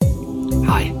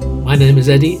Hi, my name is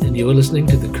Eddie, and you are listening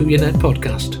to the Kuyanet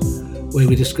podcast, where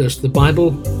we discuss the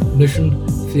Bible, mission,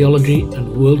 theology,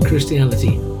 and world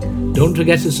Christianity. Don't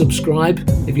forget to subscribe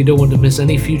if you don't want to miss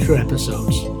any future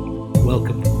episodes.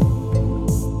 Welcome.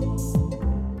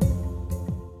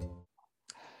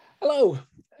 Hello.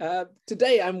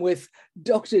 Today I'm with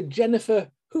Dr. Jennifer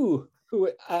Hu,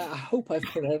 who I hope I've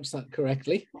pronounced that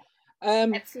correctly.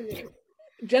 Absolutely.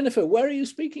 Jennifer, where are you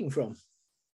speaking from?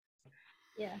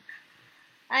 Yeah.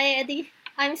 Hi, Eddie.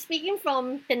 I'm speaking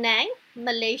from Penang,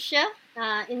 Malaysia,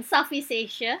 in Southeast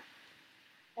Asia.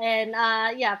 And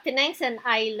Penang's an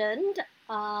island,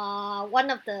 one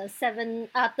of the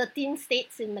 13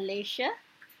 states in Malaysia.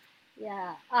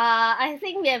 Yeah. I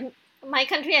think my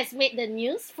country has made the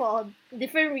news for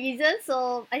different reasons.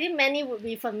 So I think many would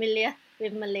be familiar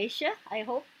with Malaysia, I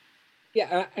hope.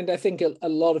 Yeah, and I think a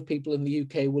lot of people in the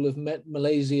UK will have met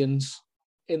Malaysians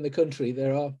in the country.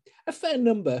 There are a fair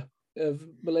number of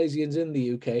Malaysians in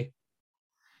the UK.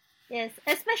 Yes,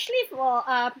 especially for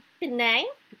Penang,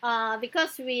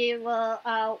 because we were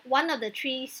one of the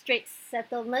 3 Straits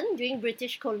settlement during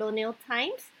British colonial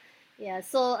times. Yeah,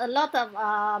 so a lot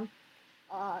of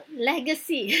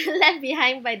legacy left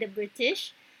behind by the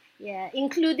British. Yeah,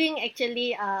 including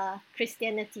actually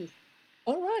Christianity.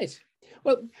 All right.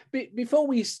 Well, before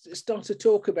we start to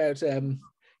talk about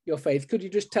your faith, could you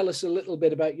just tell us a little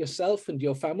bit about yourself and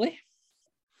your family?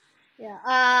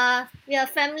 Yeah, we are a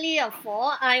family of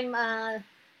 4. I'm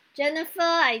Jennifer.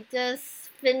 I just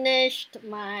finished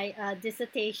my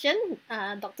dissertation,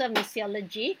 Doctor of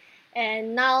Missiology,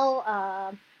 and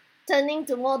now turning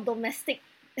to more domestic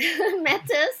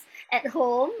matters at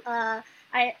home.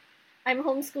 I'm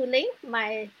homeschooling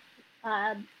my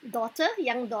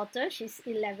young daughter. She's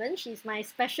 11. She's my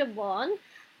special born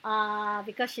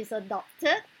because she's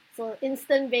adopted, so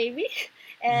instant baby,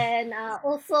 and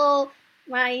also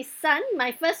my son,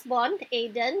 my firstborn,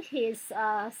 Aiden, he's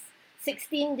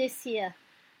 16 this year.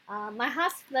 My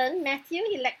husband, Matthew,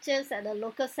 he lectures at a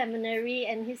local seminary,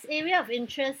 and his area of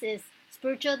interest is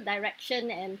spiritual direction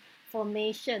and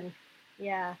formation.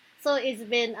 Yeah, so it's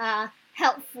been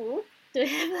helpful to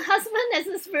have a husband as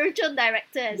a spiritual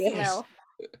director as well.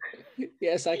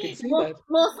 Yes, I can see that.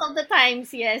 Most of the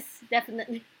times, yes,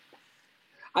 definitely.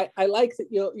 I like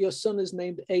that your son is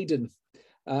named Aiden.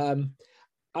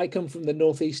 I come from the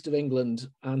northeast of England,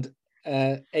 and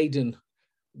Aiden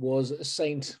was a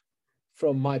saint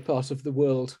from my part of the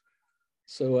world.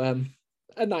 So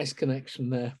a nice connection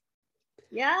there.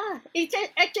 Yeah, it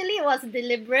actually was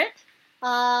deliberate.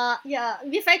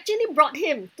 We've actually brought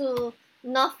him to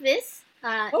Northeast,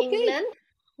 England.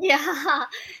 Yeah,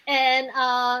 and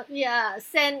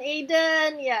St.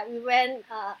 Aidan. Yeah, we went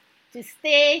to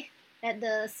stay at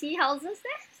the sea houses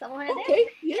there, somewhere there.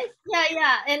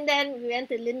 Yeah, and then we went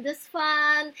to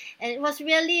Lindisfarne, and it was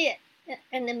really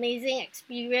an amazing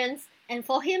experience, and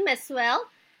for him as well.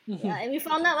 Yeah, and we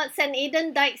found out what St.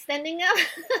 Aidan died standing up.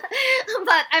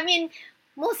 But I mean,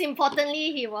 most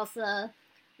importantly, he was a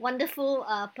wonderful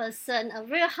person, a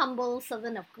very humble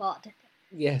servant of God.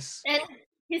 Yes. And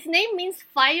his name means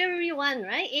fiery one,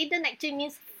 right? Aiden actually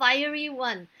means fiery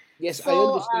one. Yes, so, I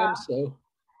understand so.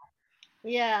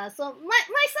 Yeah, so my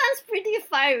son's pretty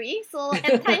fiery. So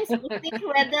at times we think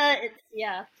whether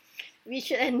we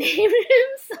should name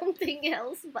him something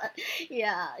else. But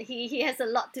yeah, he has a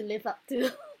lot to live up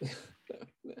to.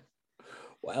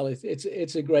 Well,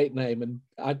 it's a great name,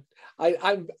 and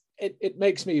it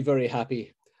makes me very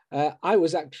happy. I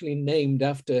was actually named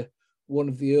after one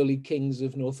of the early kings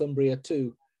of Northumbria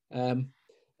too,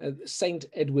 Saint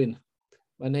Edwin.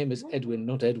 My name is Edwin,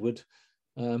 not Edward.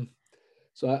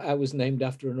 So I was named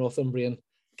after a Northumbrian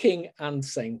king and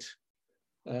saint.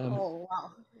 Oh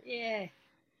wow! Yeah.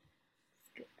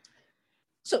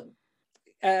 So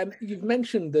you've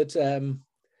mentioned that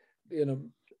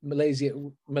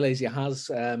Malaysia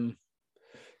has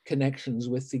connections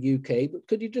with the UK, but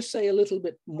could you just say a little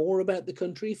bit more about the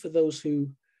country for those who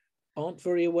aren't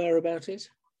very aware about it?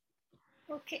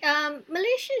 Okay.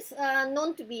 Malaysia is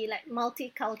known to be like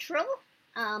multicultural,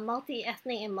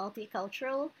 multi-ethnic and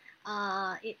multicultural.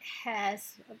 It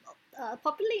has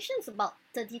populations about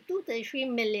 33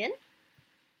 million.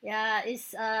 Yeah,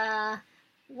 it's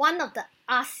one of the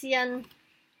ASEAN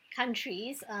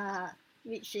countries,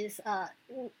 which is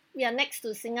we are next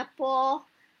to Singapore,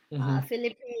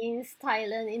 Philippines,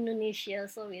 Thailand, Indonesia,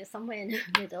 so we are somewhere in the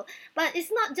middle. But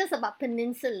it's not just about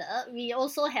peninsula. We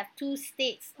also have 2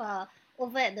 states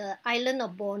over at the island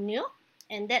of Borneo,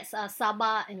 and that's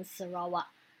Sabah and Sarawak.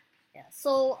 Yeah,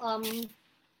 so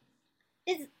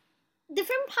it's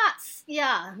different parts.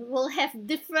 Yeah, will have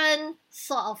different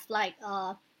sort of like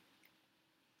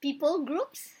people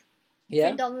groups. Yeah.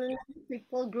 predominant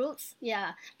people groups.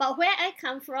 Yeah, but where I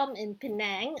come from in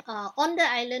Penang, on the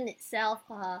island itself,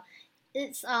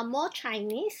 it's more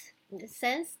Chinese in the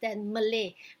sense than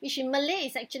Malay, which in Malay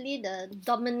is actually the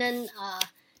dominant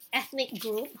ethnic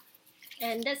group,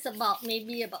 and that's about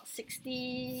maybe about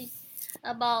 60,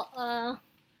 about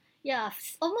yeah,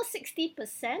 almost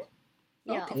 60%,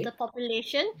 yeah, of the Okay.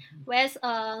 population, whereas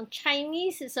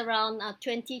Chinese is around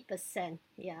 20%.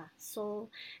 Yeah, so,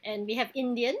 and we have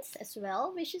Indians as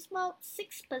well, which is about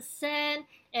 6%,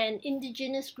 and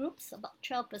indigenous groups about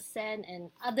 12%,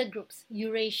 and other groups,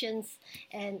 Eurasians,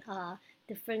 and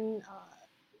different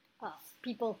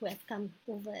people who have come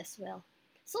over as well.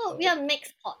 So we Oh, are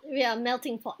mixed pot, we are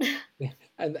melting pot. yeah.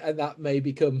 And that may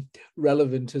become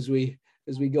relevant as we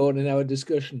go on in our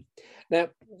discussion. Now,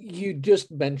 you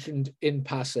just mentioned in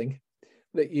passing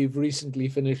that you've recently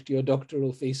finished your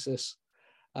doctoral thesis.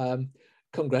 Um,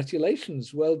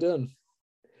 Congratulations, well done.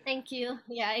 Thank you.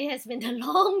 Yeah, it has been a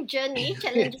long journey,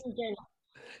 challenging journey,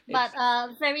 but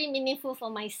It's very meaningful for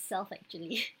myself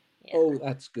actually. Yeah. Oh,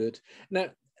 that's good.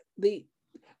 Now, the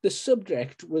the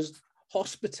subject was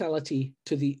hospitality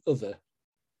to the other.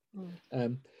 Mm.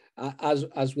 Um,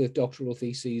 as with doctoral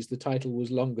theses, the title was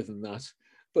longer than that,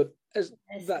 but as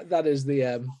Yes. that is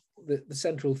the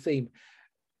central theme.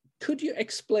 Could you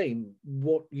explain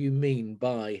what you mean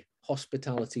by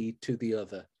hospitality to the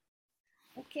other?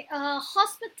 Okay.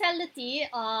 Hospitality.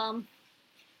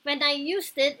 When I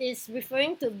used it, is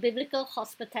referring to biblical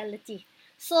hospitality.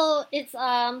 So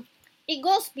it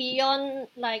goes beyond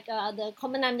like the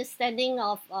common understanding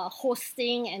of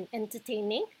hosting and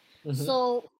entertaining. Mhm.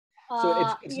 So So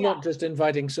it's yeah, not just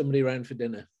inviting somebody around for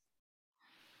dinner.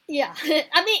 yeah.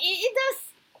 I mean, it does.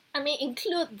 I mean,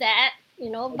 include that,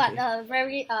 but Okay.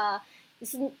 very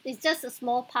it's just a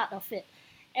small part of it,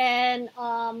 and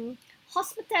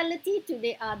hospitality to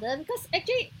the other, because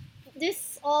actually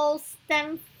this all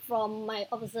stem from my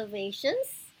observations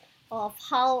of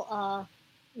how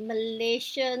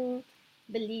Malaysian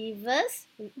believers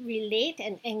relate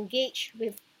and engage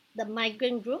with the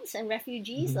migrant groups and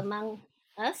refugees Mhm. among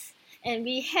us, and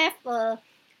we have a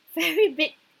very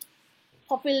big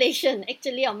population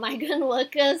actually of migrant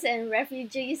workers and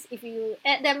refugees. If you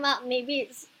add them up, maybe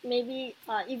it's maybe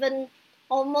even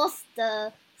almost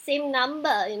the same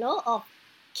number, of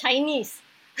Chinese.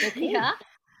 Okay. Yeah,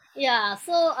 yeah.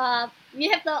 So we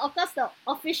have the, of course, the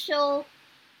official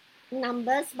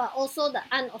numbers, but also the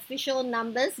unofficial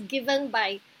numbers given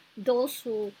by those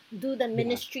who do the Yeah.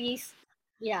 ministries,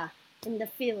 yeah, in the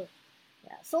field.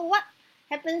 Yeah. So what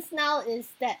happens now is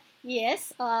that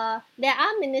yes, there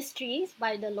are ministries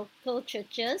by the local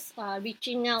churches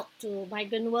reaching out to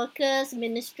migrant workers,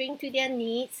 ministering to their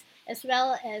needs, as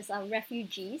well as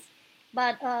refugees.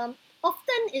 But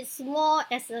often it's more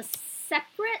as a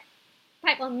separate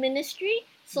type of ministry.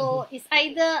 Mhm. So it's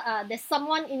either there's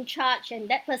someone in charge and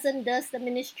that person does the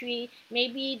ministry.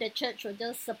 Maybe the church will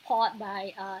just support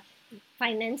by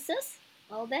finances,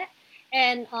 all that,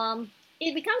 and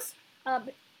it becomes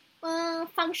uh,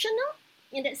 functional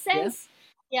in that Yeah. sense.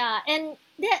 Yeah, and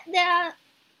there are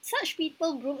such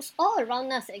people groups all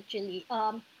around us actually.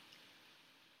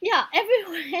 Yeah,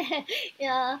 everywhere.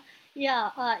 Yeah,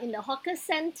 yeah. In the hawker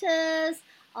centers,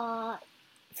 uh,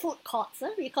 food courts.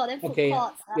 We call them food Okay.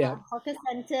 courts, Yeah. hawker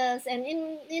centers, and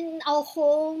in our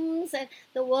homes, and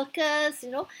the workers,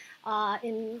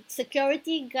 in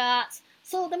security guards.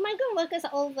 So the migrant workers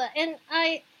are over, and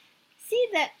I see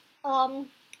that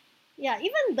yeah,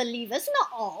 even believers, not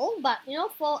all, but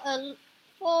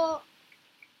for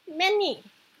many,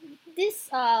 these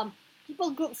people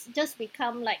groups just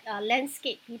become like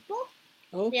landscape people.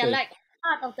 They are Okay. like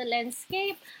part of the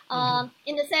landscape. Mhm.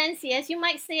 In the sense, yes, you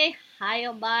might say hi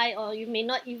or bye, or you may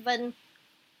not even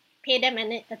pay them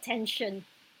any attention.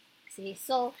 See,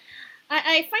 so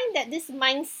I find that this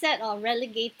mindset of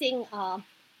relegating,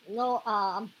 you know,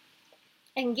 um,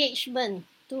 engagement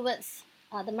towards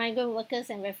the migrant workers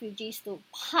and refugees to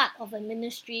part of the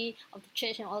ministry of the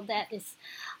church and all that is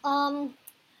um,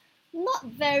 not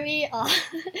very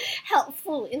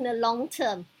helpful in the long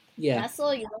term. Yeah. Yeah,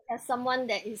 so you have someone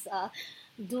that is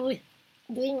do,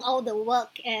 doing all the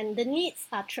work, and the needs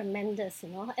are tremendous,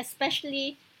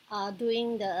 especially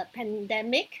during the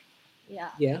pandemic.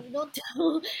 Yeah, Yeah.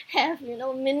 to have,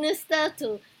 minister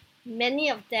to many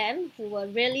of them who were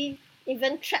really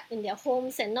even trapped in their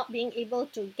homes and not being able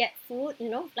to get food,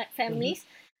 like Mhm. families.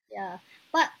 Yeah,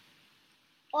 but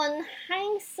on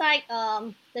hindsight,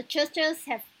 the churches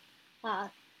have uh,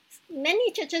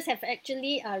 many churches have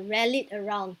actually rallied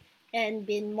around and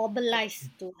been mobilized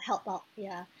to help out.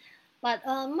 Yeah, but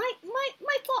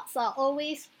my thoughts are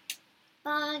always,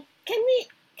 can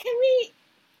we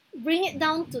bring it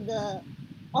down to the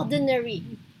ordinary,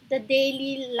 the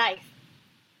daily life.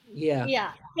 Yeah.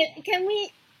 Yeah. Can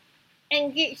we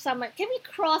engage someone? Can we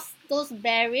cross those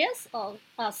barriers of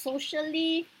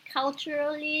socially,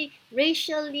 culturally,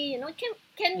 racially?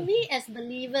 Can we as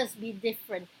believers be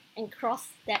different and cross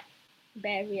that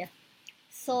barrier?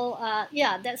 So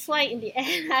yeah, that's why in the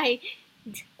end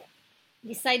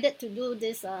decided to do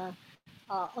this on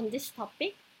this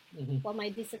topic for my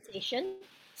dissertation.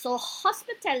 So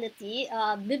hospitality,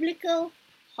 biblical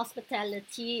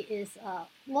hospitality is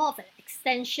more of an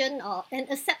extension or an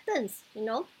acceptance,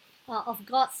 of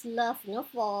God's love,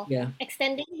 for Yeah.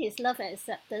 extending His love and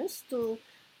acceptance to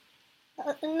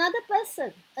another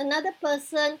person, and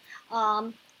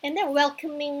then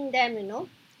welcoming them,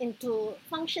 into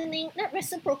functioning,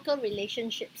 reciprocal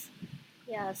relationships.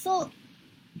 Yeah. So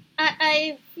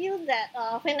I feel that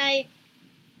when I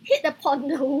hit upon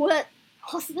the word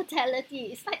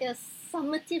hospitality, it's like a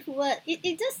summative word.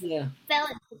 It just Yeah. fell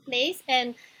into place,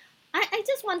 and I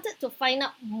just wanted to find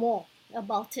out more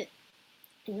about it,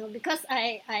 because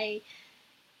I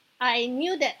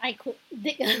knew that I could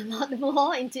dig a lot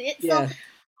more into it. So Yeah.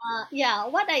 yeah,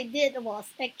 what I did was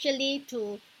actually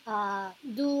to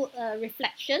do a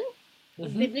reflection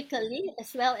biblically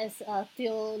as well as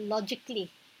theologically.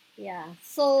 Yeah.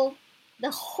 So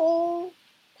the whole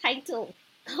title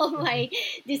of my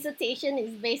dissertation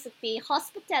is basically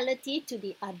hospitality to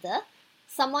the other,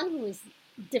 someone who is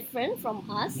different from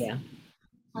us, Yeah.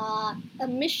 a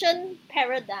mission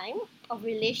paradigm of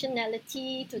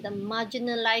relationality to the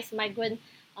marginalized migrant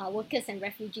workers and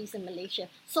refugees in Malaysia.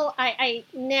 So I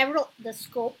narrowed the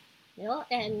scope,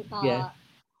 and Yeah.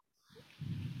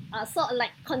 sort of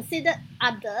like considered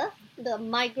other, the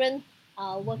migrant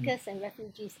workers and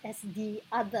refugees as the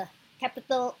other,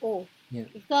 capital O, Yeah.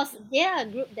 because they are a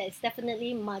group that is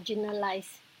definitely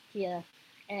marginalized here.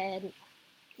 And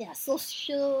yeah,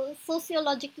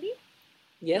 sociologically,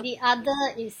 Yeah. the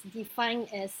other is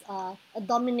defined as a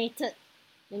dominated,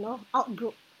 out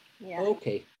group. Yeah.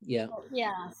 Okay. Yeah.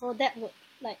 Yeah, so that would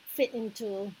like fit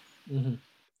into hmm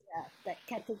that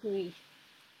category.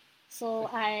 So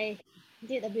I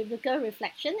did a biblical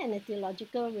reflection and a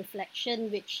theological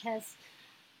reflection, which has,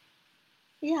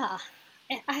 yeah,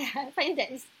 I find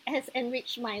that it has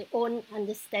enriched my own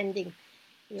understanding.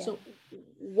 Yeah. So,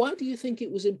 why do you think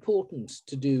it was important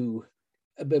to do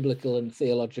a biblical and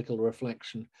theological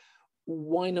reflection?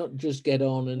 Why not just get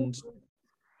on and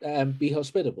be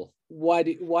hospitable? Why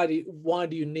do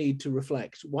you need to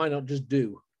reflect? Why not just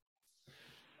do?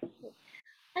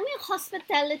 I mean,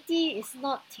 hospitality is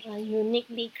not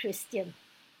uniquely Christian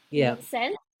in Yeah. that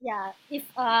sense. Yeah, if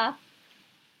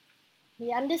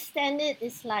we understand it,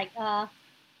 it's like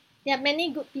there are many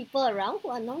good people around who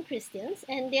are non-Christians,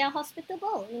 and they are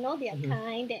hospitable. They are hmm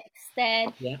kind, they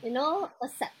extend, Yeah.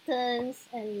 acceptance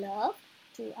and love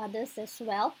to others as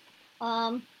well.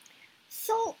 Um,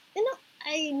 so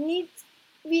I need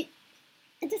we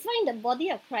I just find the body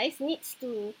of Christ needs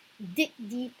to dig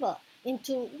deeper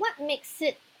into what makes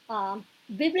it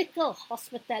biblical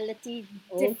hospitality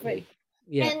different, Okay.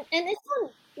 Yeah. and it's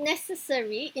not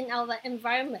necessary in our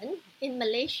environment in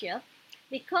Malaysia,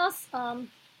 because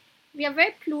we are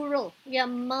very plural, we are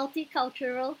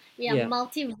multicultural, we are Yeah.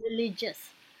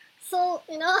 multi-religious. So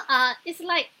it's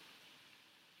like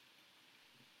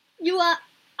you are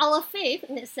our faith,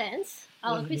 in a sense,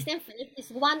 our hmm Christian faith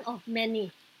is one of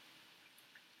many.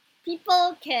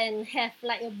 People can have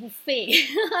like a buffet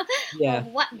Yeah.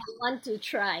 of what they want to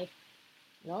try,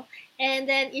 and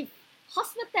then if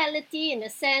hospitality, in the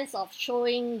sense of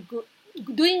showing good,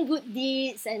 doing good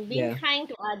deeds and being Yeah. kind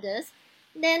to others,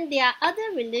 then there are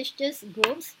other religious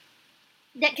groups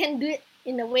that can do it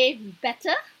in a way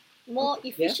better, more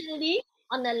Okay. Yeah. efficiently,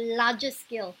 on a larger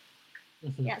scale.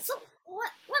 hmm Yeah. So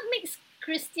what makes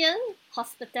Christian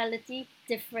hospitality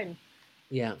different?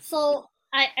 Yeah. So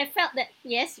I felt that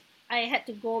yes, I had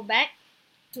to go back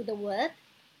to the word,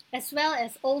 as well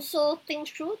as also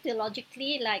think through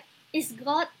theologically, like, is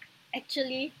God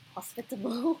actually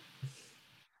hospitable?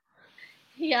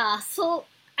 Yeah. So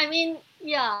I mean,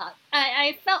 yeah,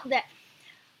 I felt that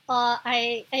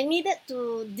I needed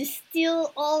to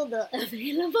distill all the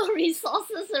available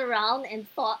resources around and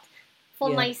thought for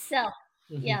Yeah. myself.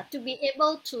 hmm Yeah, to be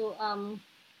able to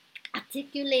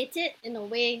articulate it in a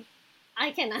way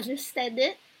I can understand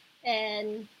it,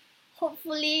 and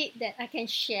hopefully that I can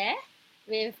share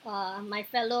with my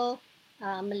fellow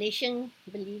Malaysian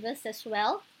believers as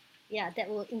well. Yeah, that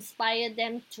will inspire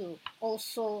them to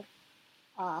also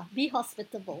be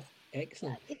hospitable. Yeah,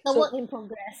 Excellent. it's a So, work in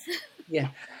progress.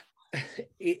 yeah,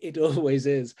 it always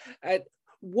is.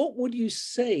 what would you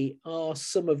say are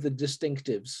some of the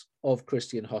distinctives of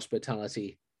Christian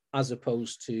hospitality as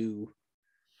opposed to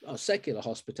secular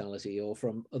hospitality or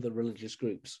from other religious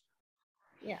groups?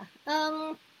 Yeah.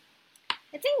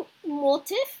 I think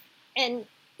motive and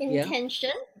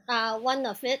intention are one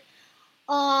of it.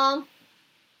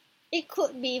 It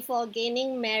could be for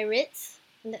gaining merits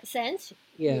in that sense.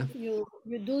 Yeah. You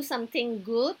do something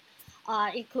good.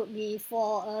 It could be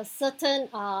for a certain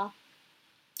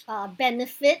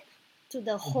benefit to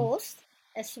the host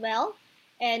as well.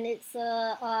 And it's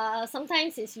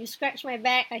sometimes it's you scratch my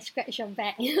back, I scratch your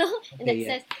back, in that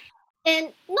sense.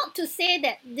 And not to say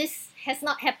that this has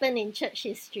not happened in church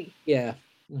history. Yeah.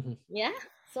 Yeah.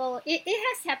 So it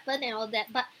has happened and all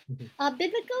that, but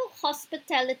biblical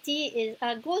hospitality is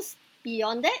goes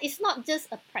beyond that. It's not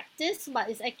just a practice, but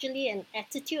it's actually an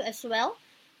attitude as well.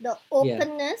 The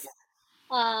openness,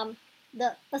 the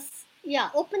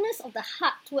openness of the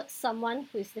heart towards someone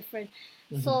who is different.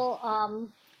 So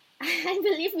I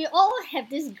believe we all have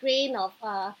this grain of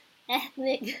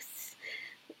ethnic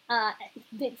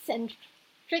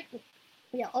ethnic-centric,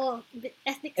 or the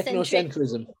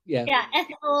ethnocentrism.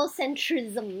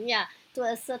 Ethnocentrism, to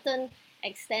a certain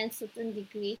extent, certain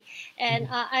degree. And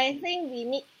I think we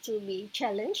need to be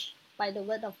challenged by the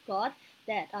word of God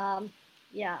that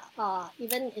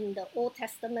even in the Old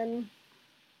Testament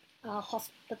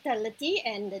hospitality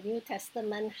and the New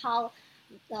Testament, how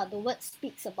the word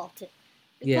speaks about it.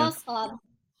 Because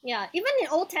even in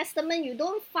Old Testament you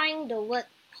don't find the word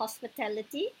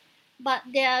hospitality, but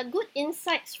there are good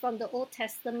insights from the Old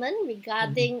Testament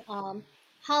regarding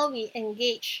how we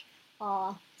engage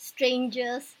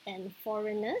strangers and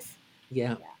foreigners.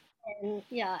 And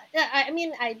I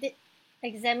mean, I did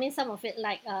examine some of it,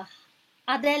 like are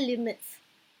there limits?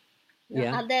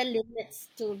 Are there limits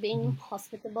to being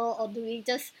hospitable, or do we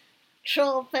just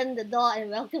throw open the door and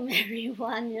welcome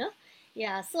everyone?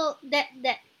 So that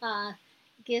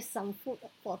gives some food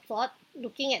for thought.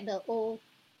 Looking at the Old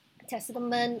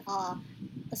Testament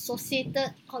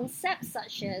associated concepts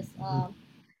such as I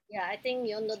think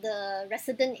the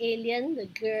resident alien, the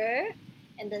ger,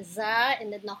 and the zar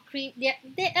and the nokri, they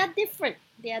are different.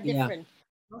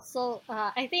 So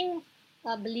I think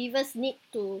believers need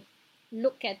to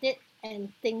look at it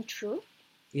and think through.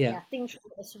 Think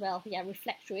through as well.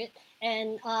 Reflect through it.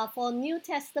 And for New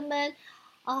Testament,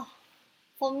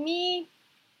 for me,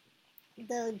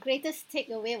 the greatest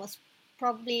takeaway was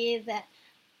probably that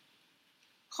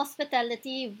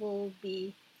hospitality will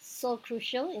be so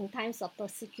crucial in times of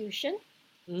persecution,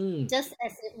 just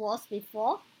as it was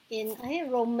before in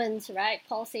Romans, right?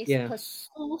 Paul says,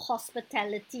 pursue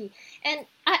hospitality. And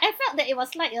I felt that it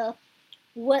was like a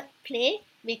word play,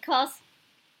 because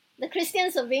the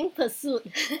Christians are being pursued.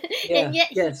 And yet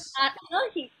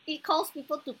he calls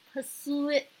people to pursue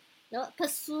it,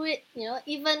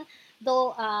 even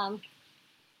though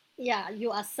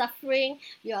you are suffering,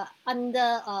 you are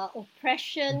under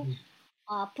oppression,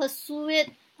 pursue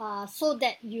it so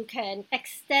that you can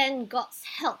extend God's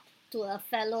help to a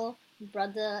fellow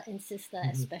brother and sister,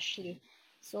 especially.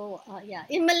 So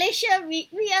in Malaysia, we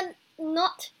are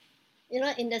not,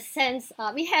 in the sense,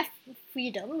 we have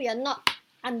freedom, we are not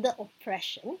under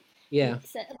oppression.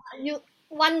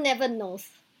 One never knows.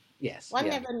 One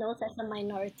never knows as a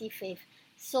minority faith.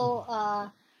 So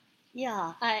I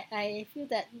feel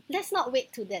that let's not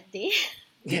wait to that day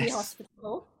to be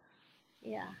hospitable.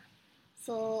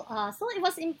 So it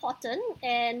was important,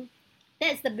 and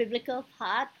that's the biblical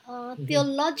part.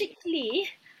 Theologically,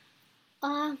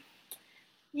 I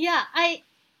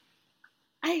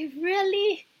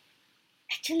really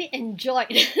actually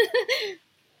enjoyed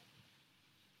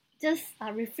just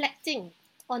reflecting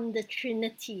on the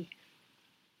Trinity.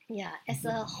 As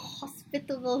a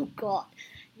hospitable God.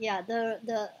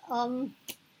 The how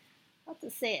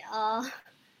to say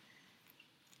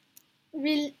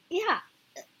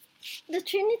the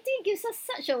Trinity gives us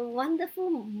such a wonderful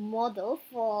model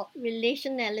for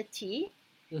relationality,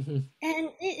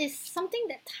 and it is something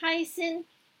that ties in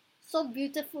so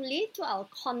beautifully to our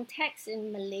context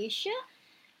in Malaysia,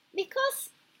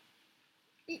 because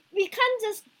we can't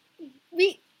just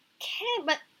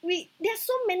there's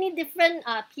so many different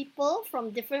people from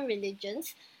different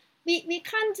religions. We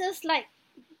can't just like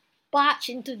barge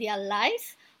into their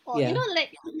lives, or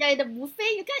like at the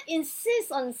buffet, you can't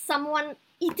insist on someone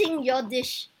eating your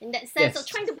dish in that sense, or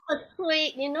trying to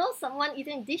persuade someone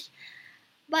eating dish.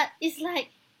 But it's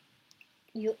like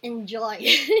you enjoy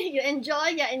you're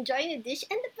enjoying the dish,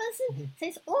 and the person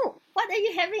says, "Oh, what are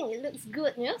you having? It looks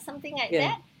good," something like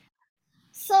that.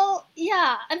 So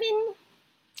I mean,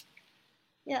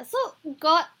 so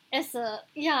God as a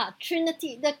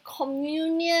Trinity, the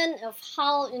communion of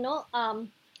how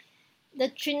the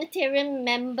Trinitarian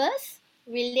members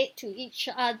relate to each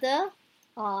other,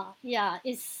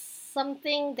 is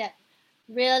something that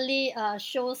really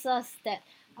shows us that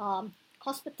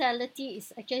hospitality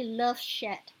is actually love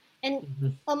shared. And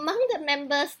Mhm. among the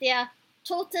members, they are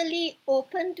totally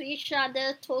open to each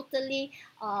other, totally,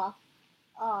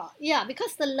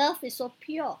 because the love is so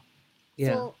pure. Yeah.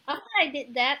 So after I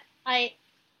did that, I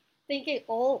thinking,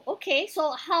 oh, okay,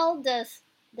 so how does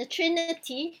the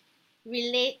Trinity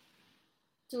relate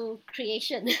to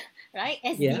creation, right?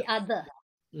 As Yeah. the other.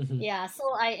 Hmm. Yeah,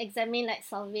 so I examine like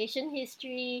salvation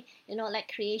history,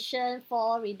 like creation,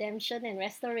 fall, redemption, and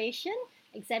restoration.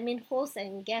 Examine host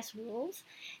and guest roles,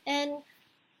 and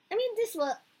I mean this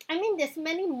were. I mean, there's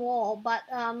many more, but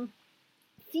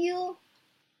few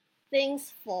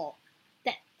things for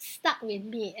that stuck with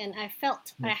me, and I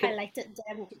felt I Can, highlighted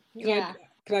them. can I Yeah,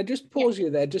 can I just yeah, pause you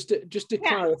there just to yeah,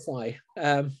 clarify,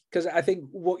 because I think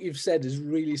what you've said is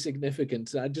really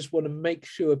significant. I just want to make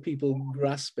sure people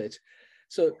grasp it.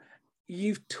 So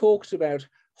you've talked about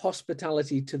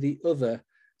hospitality to the other.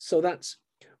 So that's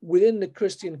within the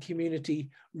Christian community,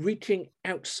 reaching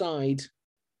outside,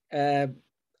 uh,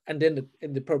 and in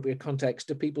the appropriate context,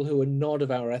 to people who are not of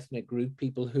our ethnic group,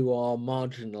 people who are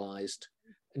marginalized,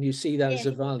 and you see that as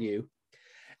yes, a value.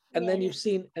 And then yes, you've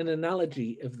seen an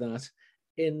analogy of that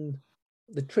in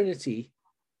the Trinity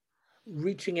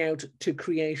reaching out to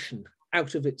creation,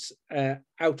 out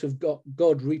of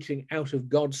God reaching out of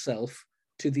God's self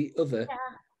to the other,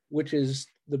 which is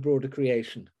the broader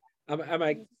creation. Am I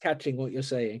yeah. catching what you're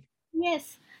saying?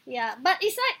 Yes, yeah, but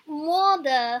it's like more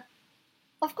the.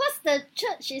 Of course, the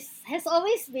church has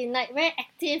always been like very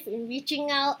active in reaching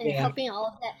out and Yeah. helping all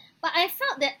of that. But I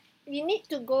felt that we need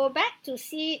to go back to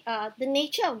see the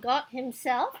nature of God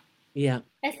Himself Yeah.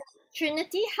 as a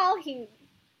Trinity, how He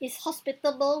is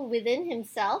hospitable within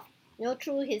Himself.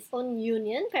 Through His own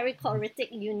union,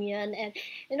 perichoretic union, and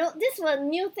these were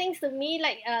new things to me.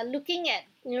 Like looking at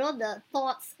the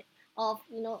thoughts of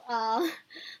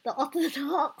the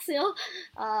Orthodox,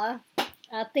 uh,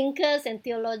 thinkers and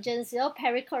theologians,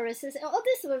 perichoresis, and all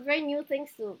these were very new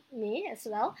things to me as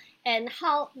well. And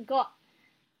how God,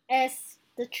 as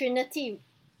the Trinity,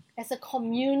 as a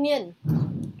communion,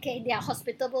 okay, they are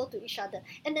hospitable to each other.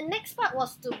 And the next part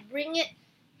was to bring it,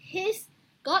 His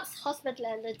God's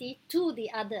hospitality to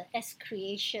the other as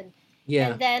creation,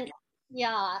 Yeah. and then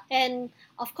and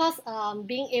of course,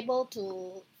 being able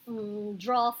to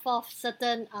draw forth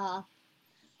certain uh,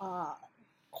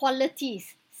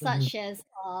 qualities Hmm. such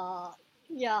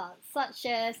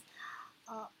as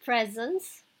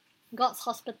presence. God's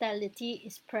hospitality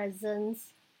is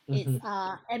presence. It's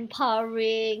Hmm.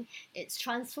 empowering. It's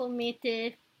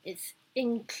transformative. It's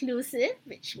inclusive,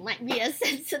 which might be a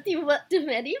sensitive word to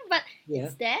many, but Yeah.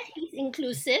 it's there. He's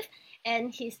inclusive,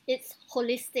 and it's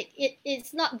holistic.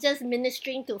 It's not just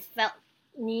ministering to felt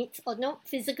needs or no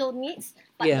physical needs,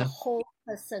 but the Yeah. whole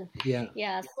person. Yeah.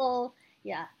 Yeah. So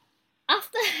yeah,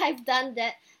 after I've done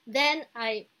that, then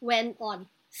I went on.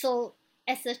 So,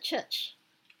 as a church,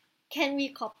 can we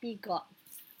copy God?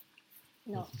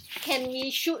 No.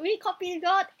 Should we copy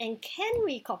God? And can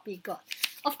we copy God?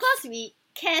 Of course,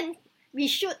 we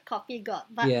should copy God,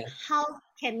 but Yeah. how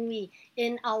can we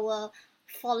in our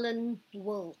fallen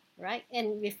world, right?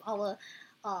 And with our,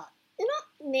 uh,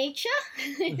 nature,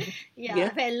 Hmm.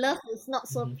 Yeah. where love is not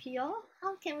so Hmm. pure,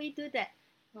 how can we do that?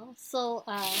 So,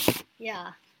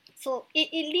 yeah. So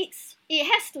it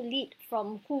has to lead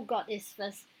from who God is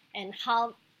first and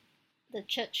how the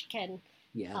church can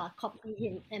Yeah. copy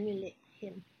Him, emulate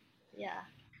Him. Yeah.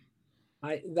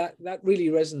 That really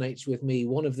resonates with me.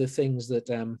 One of the things that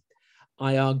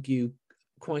I argue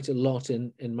quite a lot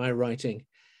in my writing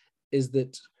is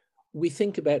that we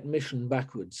think about mission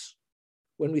backwards.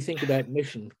 When we think about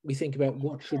mission, we think about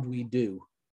what should we do,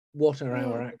 what are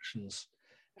our Mm, actions,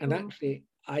 and mm, actually,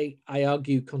 I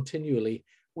argue continually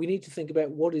we need to think about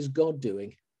what is God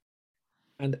doing,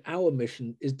 and our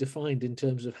mission is defined in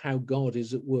terms of how God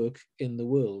is at work in the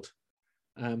world,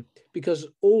 because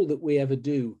all that we ever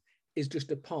do is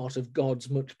just a part of God's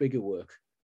much bigger work.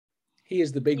 He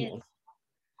is the big yes. one.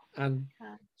 And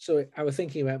Uh, so our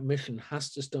thinking about mission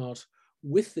has to start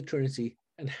with the Trinity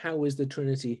and how is the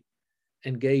Trinity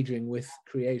engaging with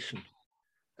creation,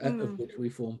 of mm, which we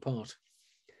form part.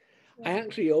 I yeah.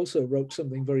 actually also wrote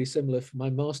something very similar for my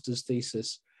master's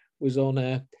thesis, was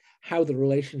on how the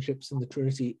relationships in the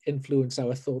Trinity influence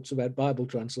our thoughts about Bible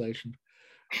translation.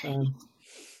 Um,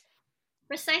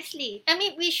 Precisely. I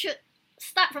mean, we should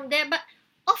start from there, but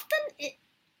often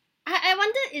I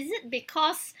wonder, is it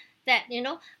because that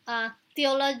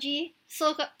theology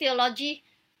so-called theology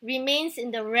remains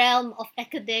in the realm of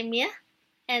academia,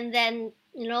 and then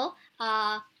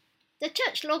the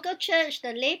church, local church,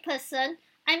 the layperson.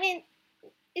 I mean,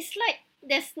 it's like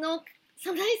there's no.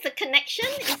 Sometimes the connection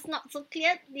is not so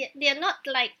clear. They're not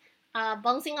like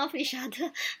bouncing off each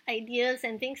other ideas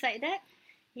and things like that.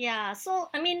 Yeah. So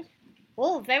I mean,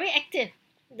 very active.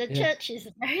 The Yeah. church is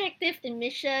very active in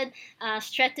mission,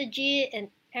 strategy, and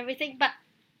everything. But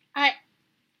I,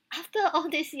 after all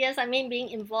these years, I mean, being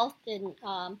involved in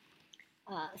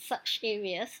such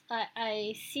areas,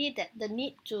 I see that the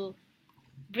need to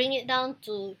bring it down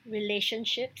to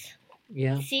relationships,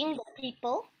 Yeah. seeing the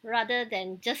people rather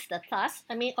than just the task.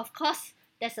 I mean, of course,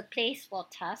 there's a place for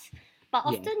tasks, but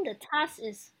Yeah. often the task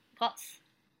is God's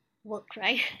work,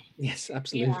 right? Yes, Yeah.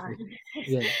 absolutely.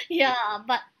 Yeah. Yeah,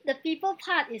 but the people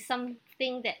part is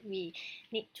something that we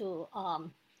need to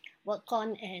work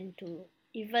on, and to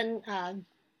even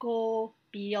go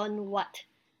beyond what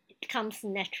it comes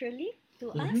naturally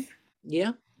to Hmm. us.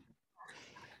 Yeah.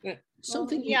 So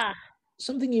Something you yeah.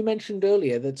 something you mentioned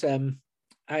earlier that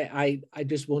I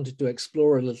just wanted to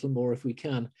explore a little more if we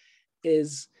can,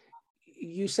 is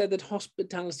you said that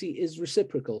hospitality is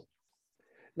reciprocal.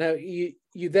 Now you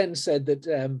then said that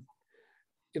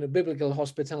biblical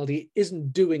hospitality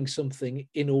isn't doing something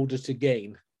in order to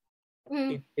gain.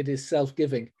 Mm. It is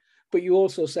self-giving, but you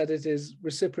also said it is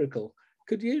reciprocal.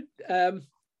 Could you?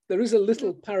 There is a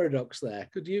little paradox there.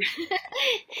 Could you?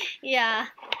 Yeah.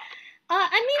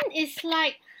 I mean, it's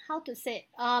like, how to say,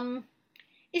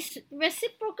 it's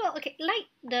reciprocal. Okay, like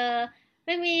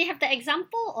when we have the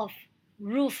example of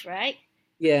Ruth, right?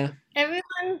 Yeah.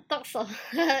 Everyone talks of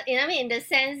I mean, in the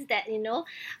sense that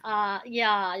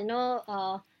yeah,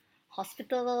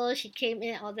 hospital, she came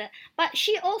in, all that, but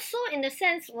she also, in the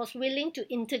sense, was willing to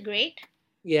integrate.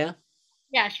 Yeah.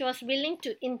 Yeah, she was willing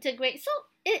to integrate. So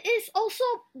it is also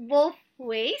both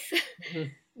ways.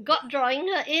 Mhm. God drawing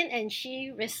her in and she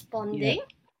Yeah. responding.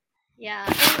 Yeah,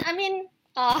 and I mean,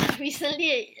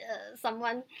 recently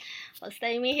someone was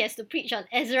telling me he has to preach on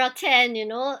Ezra 10,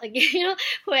 again,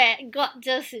 where God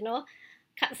just,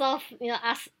 cuts off,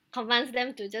 ask commands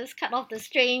them to just cut off the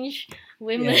strange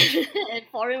women Yeah. and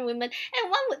foreign women.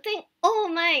 And one would think, oh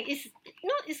my, is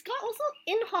God also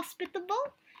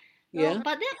inhospitable? No, Yeah.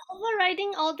 but then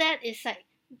overriding all that is like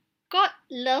God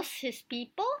loves his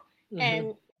people, Hmm.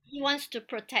 and he wants to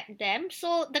protect them.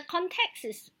 So the context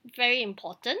is very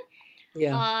important.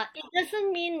 Yeah. It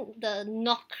doesn't mean the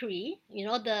knockery,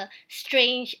 the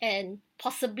strange and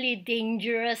possibly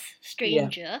dangerous Yeah.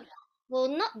 stranger will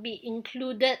not be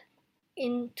included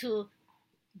into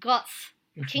God's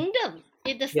Mhm. kingdom.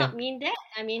 It does Yeah. not mean that.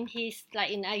 I mean, he's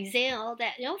like in Isaiah and all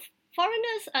that,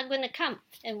 foreigners are going to come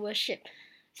and worship.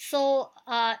 So,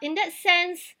 in that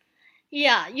sense,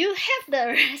 yeah, you have the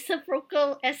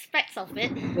reciprocal aspects of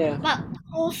it, Yeah. but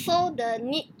also the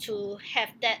need to have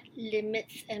that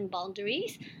limits and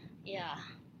boundaries. Yeah.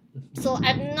 So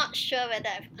I'm not sure whether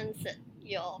I've answered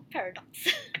your paradox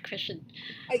question.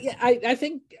 I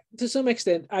think to some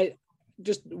extent, I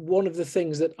just one of the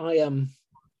things that I am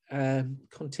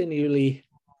continually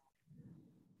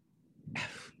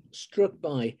struck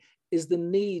by is the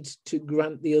need to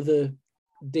grant the other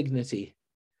dignity.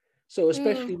 So Mm,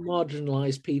 especially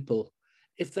marginalized people,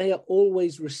 if they are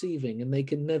always receiving and they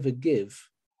can never give,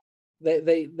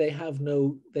 they have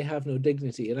no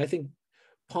dignity. And I think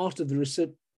part of the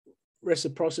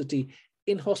reciprocity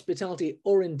in hospitality,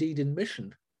 or indeed in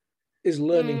mission, is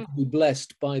learning mm, to be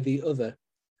blessed by the other.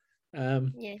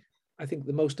 Um, yeah, I think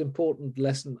the most important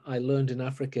lesson I learned in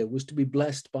Africa was to be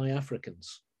blessed by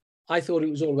Africans. I thought it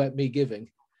was all about me giving,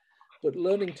 but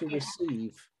learning to yeah,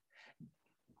 receive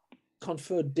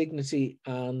conferred dignity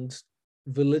and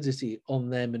validity on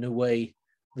them in a way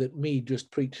that me just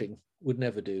preaching would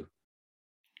never do.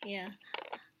 yeah.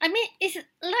 I mean, it's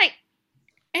like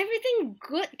everything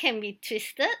good can be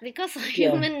twisted because of Yeah.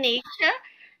 human nature.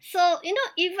 So,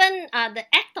 even the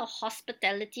act of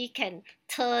hospitality can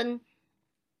turn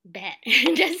bad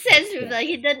in that sense, with Yeah. a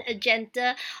hidden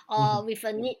agenda Mhm. or with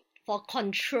a need for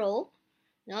control.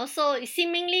 So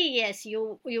seemingly, yes,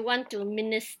 you want to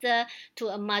minister to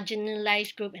a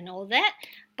marginalized group and all that,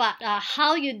 but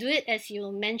how you do it, as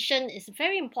you mentioned, is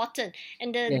very important.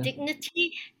 And the Yeah.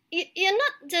 dignity, you're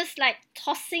not just like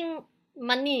tossing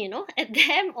money, at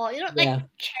them, or like Yeah.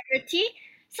 charity.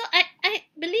 So I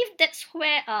believe that's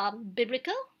where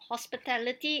biblical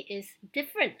hospitality is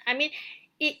different. I mean,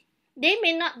 it they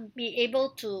may not be able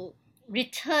to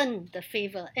return the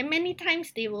favor, and many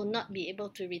times they will not be able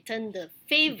to return the Yeah.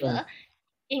 favor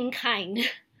in kind.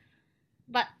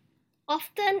 But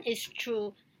often it's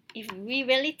through if we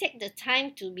really take the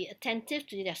time to be attentive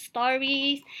to their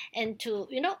stories and to,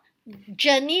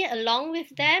 journey along with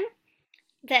them,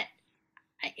 that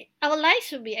our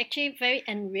lives will be actually very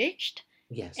enriched.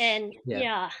 Yes. And Yeah.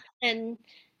 yeah, and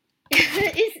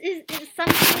it's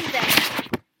something that,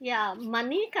 yeah,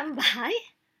 money can buy.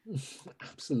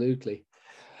 Absolutely.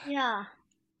 Yeah.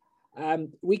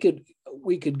 We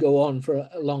could go on for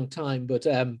a long time, but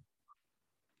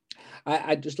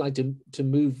I'd just like to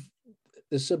move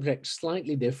the subject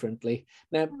slightly differently.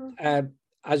 Now,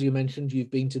 as you mentioned,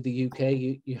 you've been to the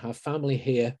UK. You have family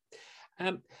here.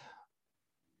 Um,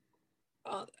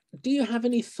 do you have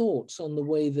any thoughts on the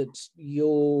way that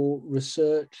your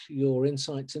research, your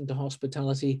insights into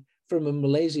hospitality from a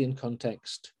Malaysian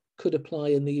context could apply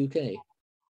in the UK?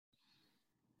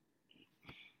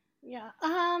 Yeah.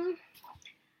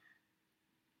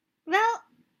 Well,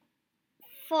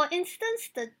 for instance,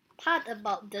 the part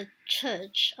about the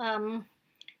church,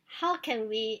 how can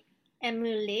we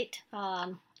emulate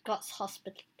God's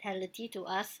hospitality to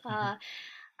us?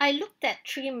 I looked at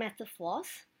three metaphors.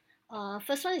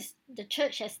 First one is the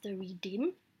church as the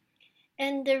redeemed,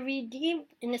 and the redeemed,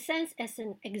 in a sense, as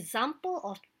an example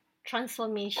of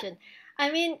transformation.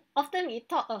 I mean, often we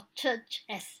talk of church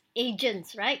as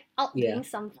agents, right? Out Yeah. doing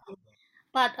something.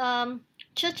 But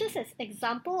churches as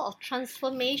example of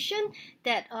transformation,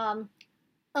 that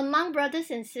among brothers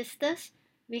and sisters,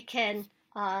 we can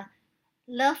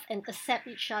love and accept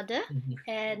each other,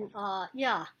 and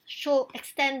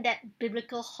extend that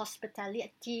biblical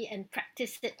hospitality and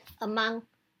practice it among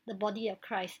the body of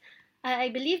Christ. I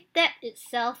believe that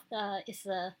itself is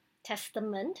a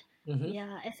testament.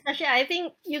 Yeah, especially I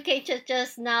think UK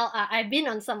churches now. I've been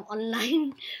on some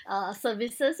online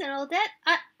services and all that.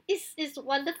 It's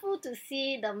wonderful to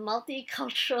see the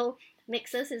multicultural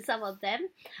mixes in some of them.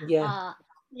 Yeah.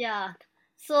 Yeah.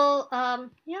 So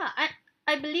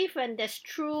I believe when there's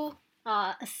true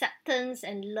acceptance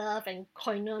and love and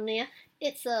koinonia,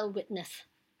 it's a witness.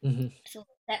 So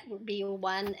that would be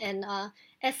one. And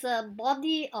as a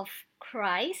body of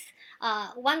Christ,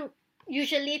 one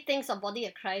usually thinks of body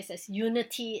of Christ as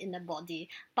unity in the body.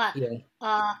 But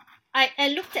Yeah. I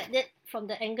looked at it from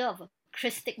the angle of a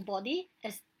Christic body,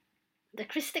 as the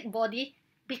Christic body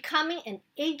becoming an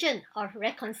agent of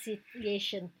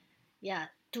reconciliation. Yeah,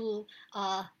 to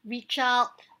reach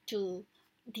out to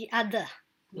the other,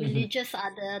 religious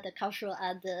other, the cultural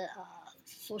other,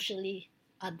 socially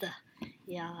other.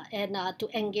 Yeah, and to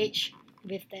engage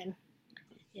with them.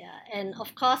 Yeah, and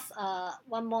of course,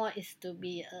 one more is to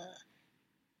be a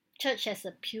church as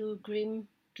a pilgrim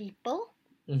people,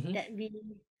 that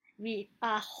we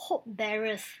are hope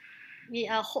bearers.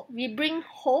 We bring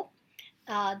hope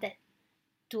that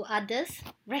to others,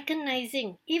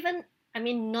 recognizing even, I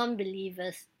mean,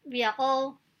 non-believers, we are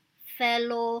all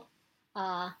fellow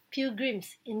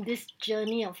pilgrims in this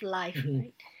journey of life,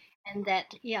 right? And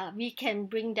that, yeah, we can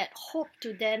bring that hope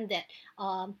to them, that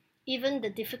even the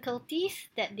difficulties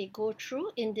that they go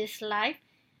through in this life,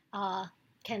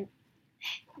 can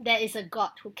there is a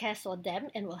God who cares for them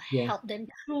and will Yeah. help them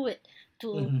through it to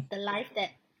Mhm. the life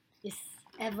that is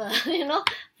ever,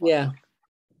 Yeah.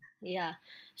 yeah.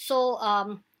 So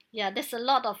there's a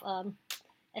lot of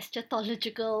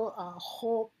eschatological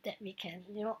hope that we can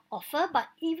offer, but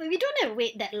even we don't have to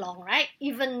wait that long, right?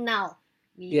 Even now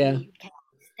Yeah. we can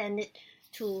extend it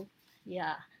to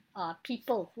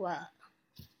people who are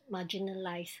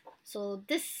marginalized. So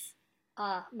this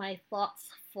are my thoughts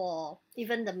for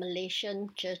even the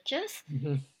Malaysian churches.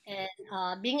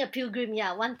 And being a pilgrim,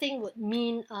 yeah, one thing would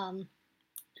mean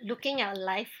looking at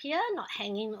life here, not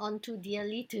hanging on too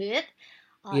dearly to it,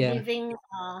 Yeah. living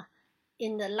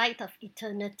in the light of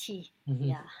eternity.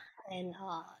 Yeah, and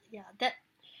that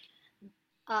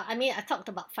I mean, I talked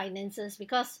about finances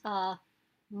because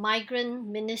migrant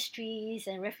ministries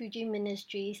and refugee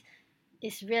ministries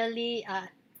is really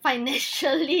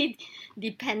financially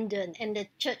dependent, and the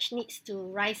church needs to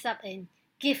rise up and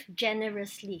give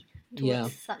generously towards Yeah.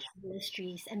 such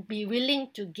ministries and be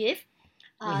willing to give,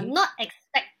 Mhm. not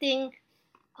expecting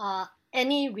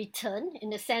any return, in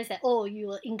the sense that, oh, you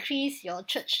will increase your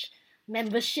church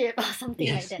membership or something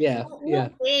like Yes. that. Yeah. No, Yeah.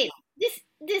 no way.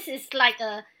 This is like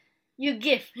a, you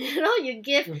give, you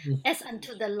give Mhm. as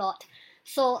unto the Lord.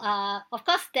 So of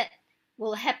course that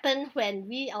will happen when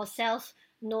we ourselves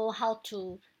know how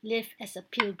to live as a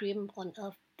pilgrim on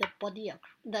earth. The body of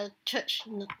the church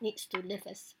needs to live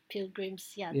as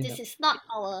pilgrims. Yeah, Yeah. this is not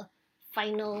our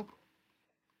final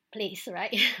place,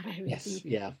 right? Where we'll Yes.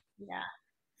 be. Yeah. Yeah.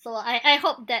 So I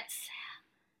hope that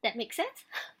makes sense.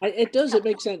 It does. It Help.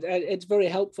 makes sense. It's very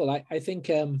helpful. I think,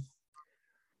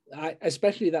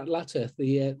 especially that latter,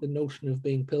 the notion of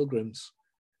being pilgrims.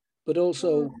 but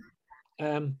also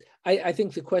I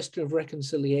think the question of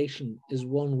reconciliation is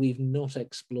one we've not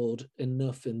explored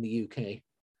enough in the UK.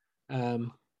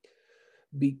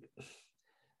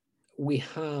 We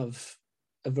have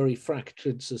a very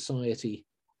fractured society,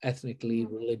 ethnically,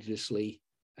 religiously,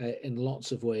 in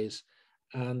lots of ways.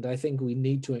 And I think we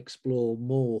need to explore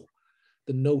more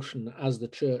the notion as the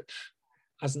church,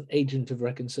 as an agent of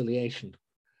reconciliation.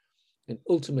 And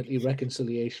ultimately,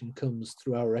 reconciliation comes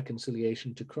through our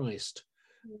reconciliation to Christ.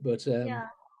 But,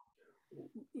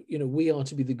 we are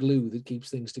to be the glue that keeps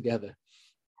things together.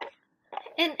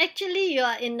 And actually, you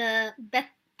are in a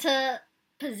better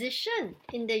position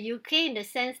in the UK in the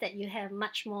sense that you have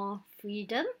much more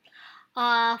freedom.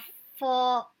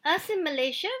 For us in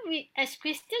Malaysia, we as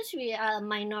Christians, we are a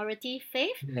minority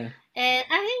faith. Yeah. And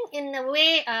I think in a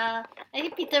way, I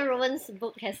think Peter Rowan's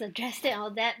book has addressed it, all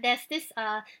that. There's this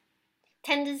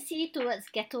tendency towards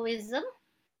ghettoism.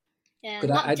 And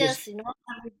not just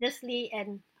religiously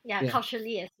and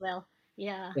culturally as well.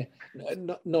 Yeah.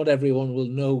 Not everyone will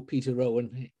know Peter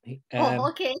Rowan.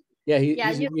 Okay. Yeah,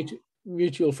 he's a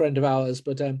mutual friend of ours,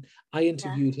 but I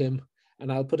interviewed him,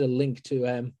 and I'll put a link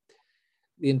to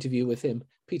the interview with him.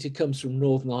 Peter comes from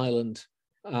Northern Ireland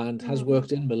and has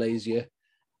worked in Malaysia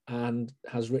and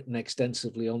has written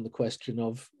extensively on the question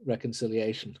of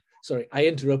reconciliation. Sorry, I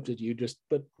interrupted you,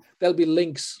 but there'll be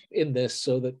links in this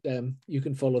so that you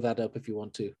can follow that up if you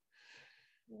want to.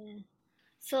 Yeah.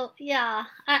 So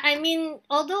I mean,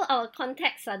 although our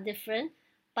contexts are different,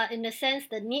 but in the sense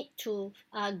the need to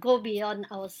go beyond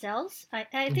ourselves,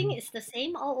 I think it's the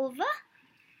same all over.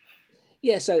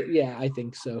 Yes, I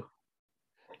think so.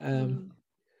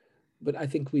 But I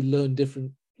think we learn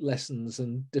different lessons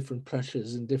and different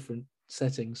pressures in different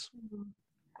settings.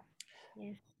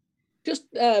 Yes.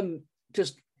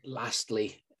 Just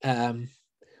lastly,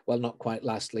 well, not quite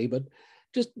lastly, but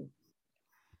just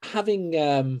having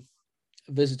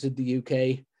visited the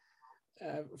UK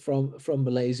from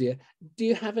Malaysia, do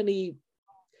you have any?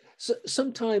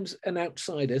 Sometimes an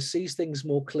outsider sees things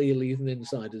more clearly than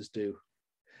insiders do.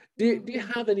 Do you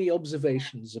have any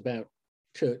observations about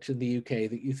church in the UK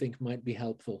that you think might be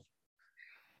helpful?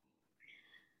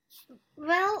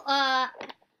 Well,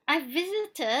 I've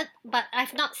visited, but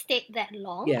I've not stayed that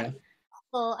long. Yeah.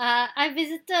 So I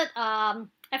visited.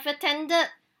 I've attended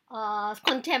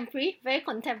very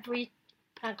contemporary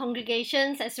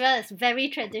congregations, as well as very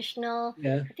traditional.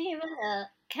 Yeah. I think even a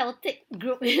Celtic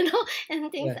group,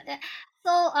 and things like that.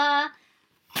 So I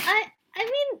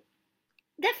mean,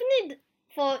 definitely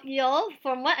for y'all,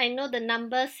 from what I know, the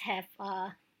numbers have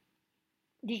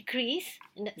decreased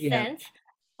in that sense.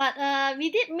 But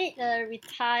we did meet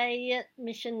retired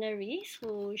missionaries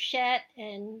who shared,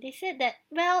 and they said that,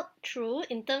 well, true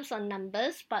in terms of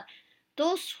numbers, but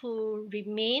those who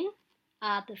remain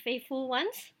are the faithful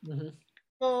ones.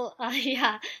 So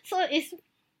so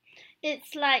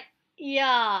it's like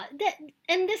that,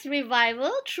 and this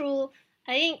revival through,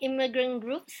 I think, immigrant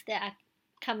groups that are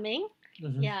coming.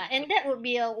 And that would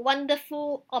be a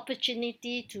wonderful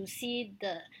opportunity to see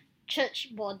the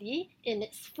church body in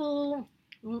its full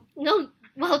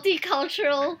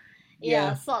multicultural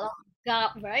sort of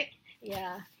garb, right?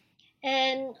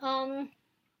 And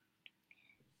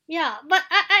but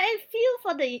I feel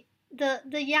for the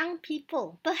young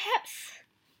people, perhaps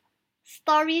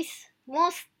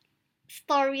more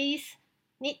stories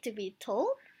need to be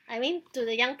told. I mean, to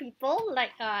the young people,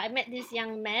 like I met this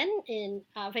young man in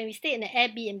when we stayed in the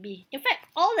Airbnb. In fact,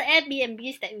 all the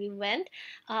Airbnbs that we went,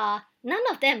 none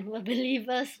of them were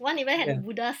believers. One even had a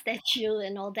Buddha statue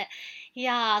and all that.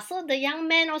 So the young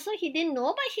man also, he didn't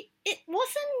know, but it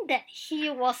wasn't that he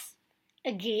was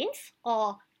against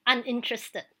or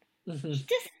uninterested. He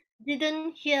just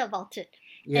didn't hear about it.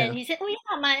 And he said, "Oh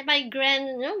yeah, my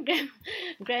granny,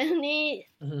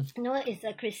 is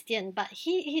a Christian, but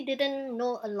he didn't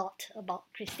know a lot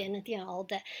about Christianity and all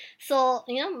that." So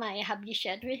my hubby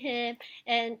shared with him,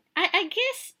 and I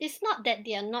guess it's not that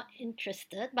they are not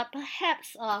interested, but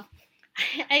perhaps I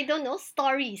don't know,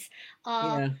 stories.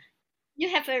 You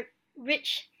have a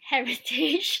rich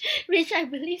heritage, which I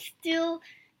believe still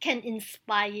can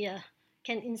inspire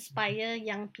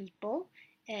young people,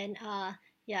 and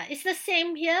it's the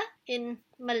same here in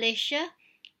Malaysia.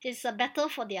 It's a battle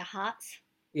for their hearts.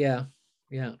 It's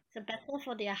a battle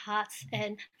for their hearts,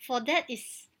 and for that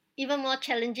is even more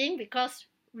challenging because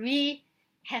we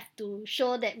have to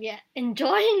show that we are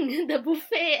enjoying the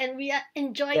buffet and we are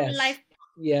enjoying life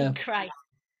in Christ.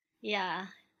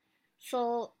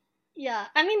 So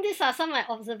I mean, these are some of my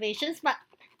observations, but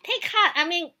take heart. I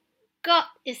mean, God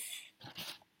is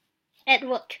at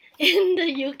work in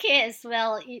the UK as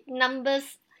well.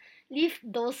 Numbers, leave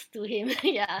those to him.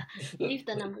 Yeah, leave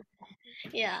the number.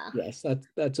 Yeah. Yes,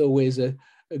 that's always a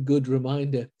good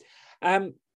reminder.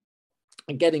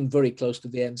 Getting very close to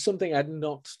the end, something I'd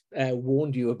not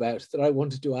warned you about that I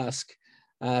wanted to ask,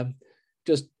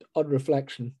 just on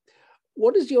reflection.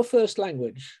 What is your first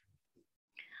language?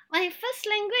 My first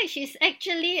language is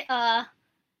actually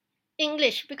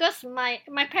English, because my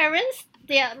parents,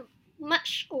 they are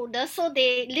much older, so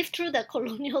they lived through the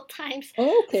colonial times.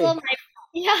 Oh, So okay.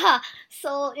 yeah,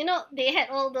 so they had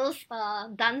all those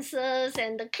dances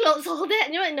and the clothes, all that.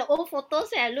 In the old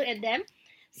photos when I look at them,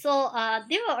 so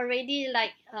they were already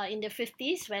like in the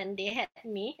 50s when they had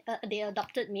me. They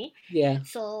adopted me. Yeah.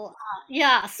 So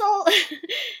yeah, so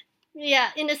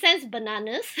yeah, in a sense,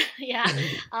 bananas. Yeah,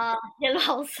 yellow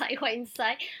outside, white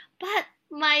inside. But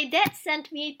my dad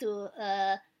sent me to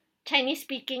a Chinese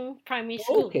speaking primary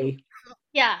school. Okay.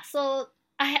 Yeah, so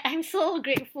I'm so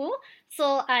grateful.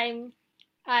 So I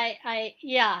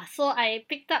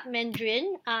picked up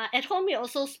Mandarin. At home we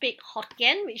also speak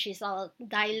Hokkien, which is our Yeah.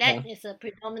 dialect. It's a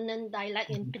predominant dialect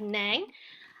in Penang.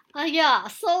 Yeah,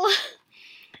 so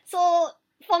so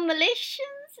for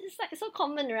Malaysians, it's like so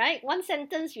common, right? One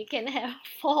sentence we can have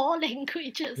four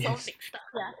languages all Yes. mixed up.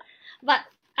 Yeah, but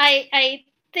I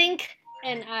think,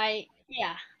 and I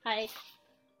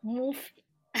move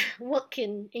work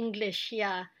in English.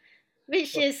 Yeah,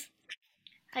 which Well, is,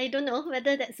 I don't know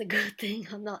whether that's a good thing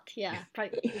or not. Yeah, no,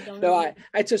 predominantly.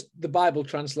 I just the Bible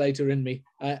translator in me.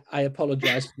 I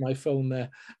apologize for my phone there.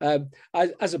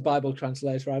 As a Bible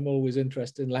translator, I'm always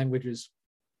interested in languages.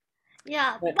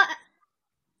 Yeah, Uh, but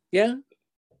yeah.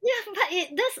 yeah, but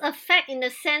it does affect in a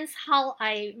sense how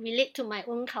I relate to my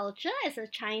own culture as a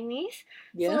Chinese.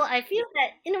 Yeah. So I feel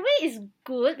that in a way it's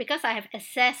good because I have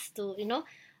access to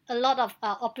a lot of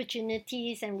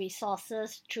opportunities and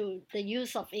resources through the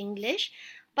use of English.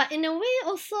 But in a way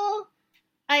also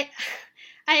I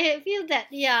I feel that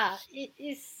yeah it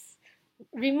is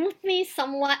removed me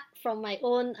somewhat from my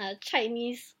own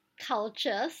Chinese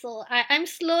culture. So I'm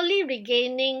slowly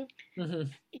regaining,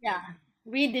 Mhm. yeah,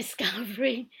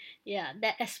 rediscovering yeah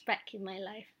that aspect in my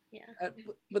life. Yeah.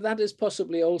 But that is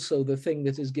possibly also the thing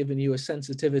that has given you a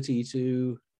sensitivity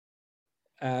to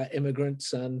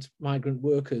immigrants and migrant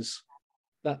workers,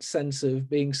 that sense of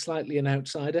being slightly an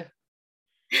outsider.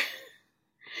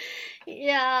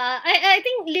 Yeah, I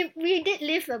think we did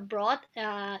live abroad,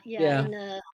 yeah, Yeah. in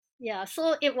a, yeah,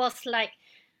 so it was like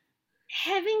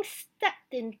having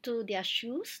stepped into their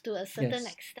shoes to a certain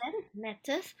Yes. extent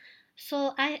matters.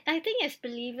 So I think as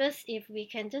believers, if we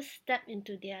can just step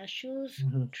into their shoes,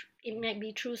 Mhm. it might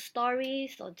be through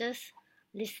stories or just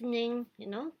listening,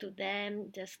 to them,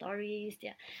 their stories,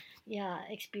 their yeah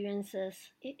experiences.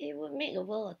 It would make a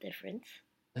world of difference.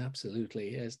 Absolutely,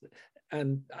 yes.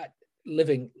 And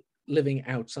living living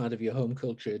outside of your home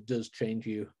culture does change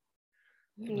you.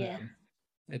 Yeah. Um,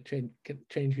 can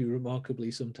change you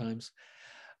remarkably sometimes.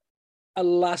 A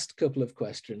last couple of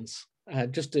questions,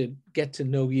 just to get to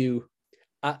know you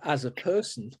as a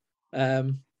person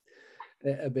um,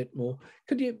 a bit more.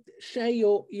 Could you share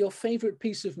your favorite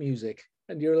piece of music?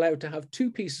 And you're allowed to have two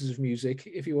pieces of music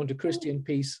if you want a Christian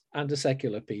piece and a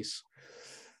secular piece.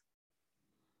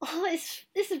 Oh, it's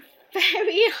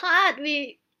very hard.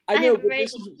 I I know, have but very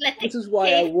this eclectic is why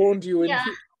I taste. warned you in Yeah.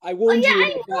 I Oh warned yeah, you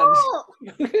in I advance. know.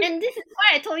 And this is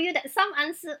why I told you that some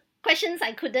answer questions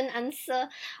I couldn't answer.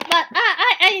 But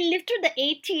I lived through the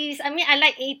 80s. I mean, I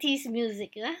like 80s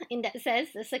music, yeah, in that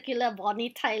sense. The secular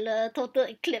Bonnie Tyler, Total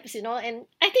Eclipse, and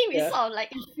I think we Yeah, sort of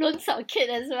like influenced our kid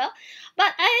as well.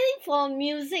 But I think for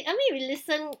music, I mean, we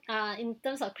listen in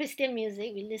terms of Christian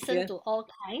music, we listen yeah. to all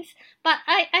kinds. But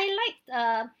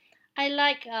I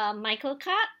like Michael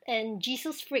Card and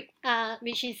Jesus Freak,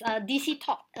 which is a DC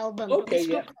Talk album. Okay, This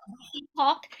yeah, group called DC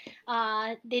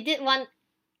Talk, they did one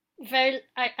very.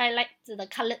 I like the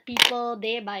colored people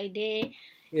day by day.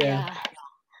 yeah, Yeah.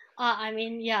 I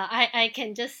mean, yeah. I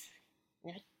can just,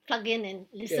 yeah, plug in and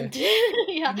yeah. listen to it.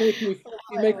 Yeah. You Over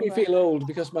and make me over. feel old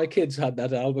because my kids had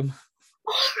that album.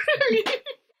 Oh really?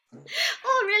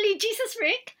 Oh really? Jesus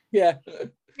Freak. Yeah.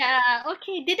 Yeah.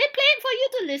 Okay. Did they play it for you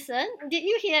to listen? Did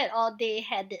you hear it or they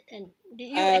had it and did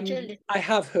you actually listen? I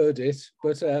have heard it,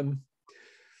 but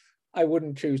I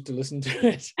wouldn't choose to listen to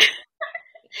it.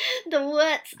 The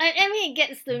words, I mean, it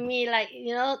gets to me like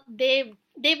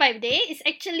day by day. It's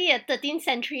actually a 13th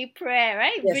century prayer,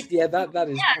 right? Yes, yeah, that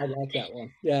is. Yeah, I like that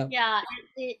one. Yeah. yeah,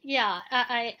 yeah.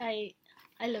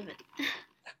 I love it.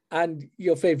 And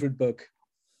your favorite book?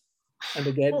 And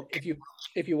again, Book.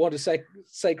 if you want a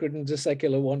sacred and a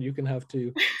secular one, you can have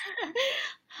two.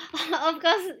 Of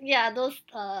course, yeah. Those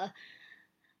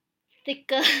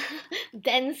thicker,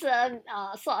 denser,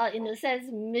 sort of in a sense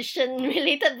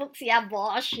mission-related books. Yeah,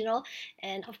 Bosch,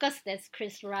 and of course there's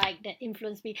Chris Wright that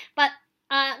influenced me. But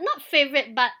not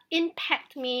favorite, but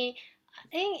impact me. I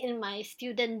think in my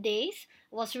student days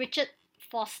was Richard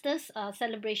Foster's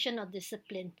Celebration of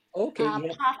Discipline, Okay, yeah,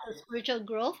 Path to Spiritual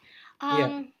Growth.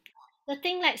 yeah. The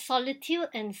thing like solitude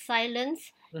and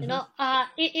silence, Mhm.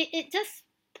 it just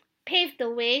paved the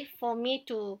way for me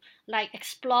to like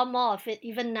explore more of it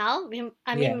even now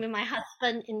Yeah, with my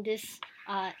husband in this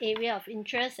area of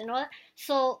interest and all that.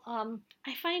 So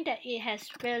I find that it has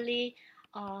really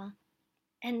uh,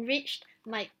 enriched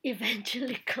my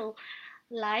evangelical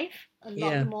life a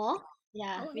lot yeah. more,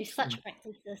 yeah, Oh, with such excellent.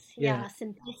 practices. Yeah. Yeah,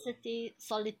 simplicity,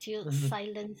 solitude, Mhm.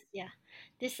 silence. Yeah,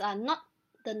 these are not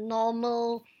the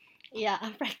normal, yeah,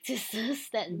 practices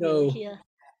that we'll No. hear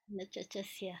in the churches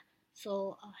here.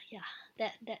 So yeah,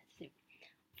 that's it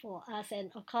for us.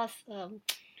 And of course,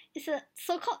 it's a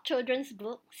so-called children's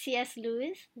book, C.S.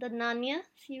 Lewis, the Narnia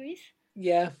series.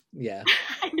 Yeah, yeah.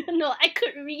 I don't know. I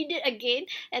could read it again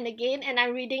and again, and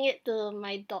I'm reading it to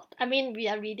my daughter. I mean, we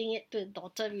are reading it to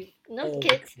daughter, Oh,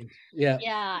 kids. excellent. Yeah.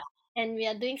 Yeah, and we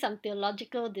are doing some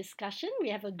theological discussion. We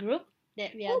have a group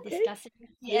that we are Okay. discussing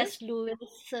Yeah. C.S.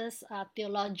 Lewis's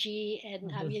theology,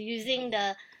 and Mhm. we are using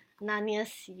the Narnia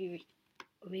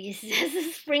series as a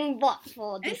springboard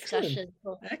for Excellent. discussion.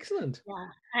 So Excellent. yeah,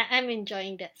 I'm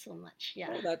enjoying that so much.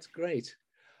 Yeah, Oh, that's great.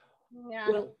 yeah.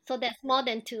 Well, So that's more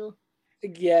than two.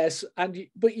 yes, and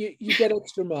but you get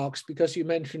extra marks because you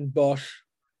mentioned Bosch,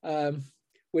 um,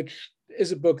 which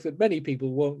is a book that many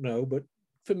people won't know, but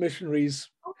for missionaries,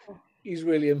 Oh, he's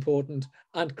really important.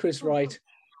 And Chris oh. Wright,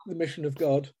 The Mission of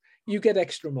God, you get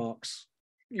extra marks.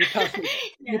 You pass with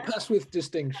you Yeah. pass with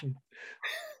distinction.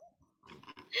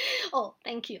 Oh,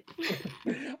 thank you.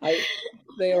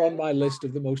 They are on my list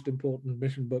of the most important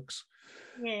mission books.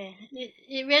 Yeah,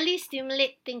 it really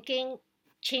stimulates thinking,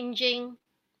 changing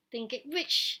thinking,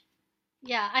 which,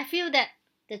 yeah, I feel that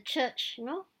the church,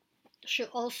 should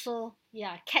also,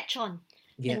 yeah, catch on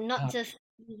Yeah. and not just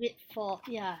leave it for,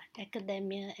 yeah,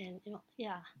 academia and,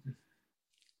 yeah.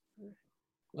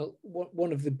 Well,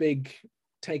 one of the big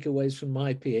takeaways from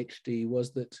my PhD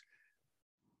was that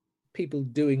people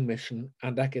doing mission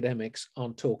and academics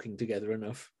aren't talking together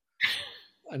enough.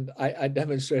 And I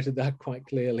demonstrated that quite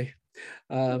clearly.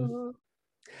 Mm.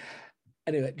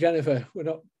 Anyway, Jennifer, we're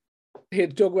not here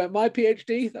to talk about my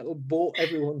PhD. That'll bore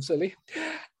everyone silly.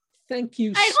 Thank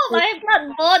you. I hope I have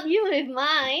not bored you with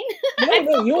mine.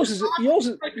 No, yours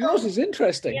is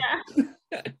interesting.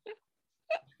 Yeah.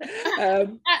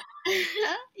 Um,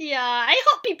 Yeah, I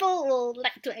hope people will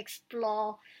like to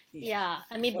explore. Yeah,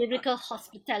 I mean, biblical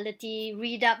hospitality,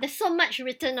 read up. There's so much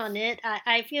written on it.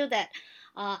 I feel that,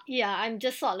 yeah, I'm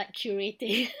just sort of like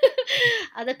curating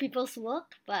other people's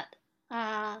work, but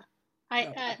but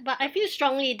I feel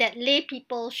strongly that lay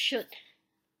people should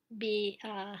be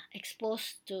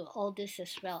exposed to all this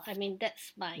as well. I mean,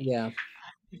 that's my yeah.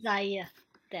 desire,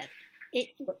 that it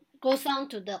goes down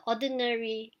to the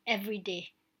ordinary, everyday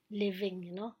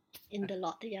living, in the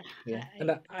Lord. Yeah. Yeah,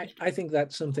 and I think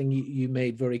that's something you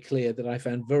made very clear that I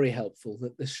found very helpful,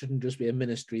 that this shouldn't just be a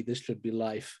ministry, this should be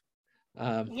life.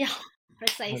 Yeah,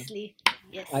 precisely.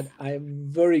 Yes. I am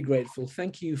very grateful.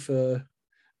 Thank you for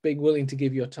being willing to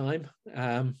give your time.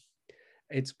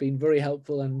 It's been very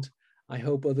helpful, and I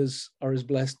hope others are as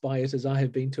blessed by it as I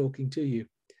have been talking to you.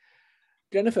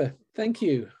 Jennifer, thank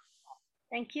you.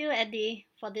 Thank you, Eddie,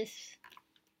 for this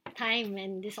time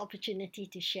and this opportunity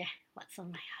to share what's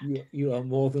on my heart. You are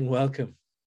more than welcome.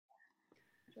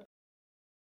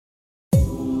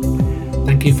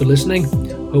 Thank you for listening.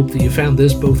 Hope that you found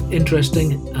this both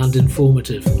interesting and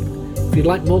informative. If you'd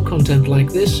like more content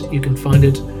like this, you can find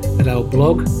it at our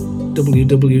blog,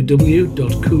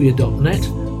 www.kuya.net,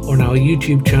 or on our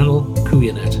YouTube channel,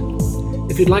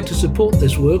 KuyaNet. If you'd like to support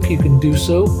this work, you can do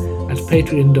so at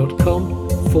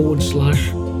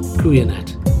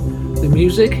patreon.com/KuyaNet. The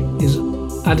music is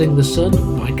Adding the Sun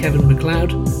by Kevin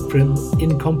MacLeod from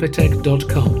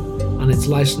incompetech.com, and it's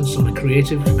licensed on a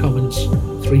Creative Commons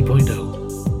 3.0.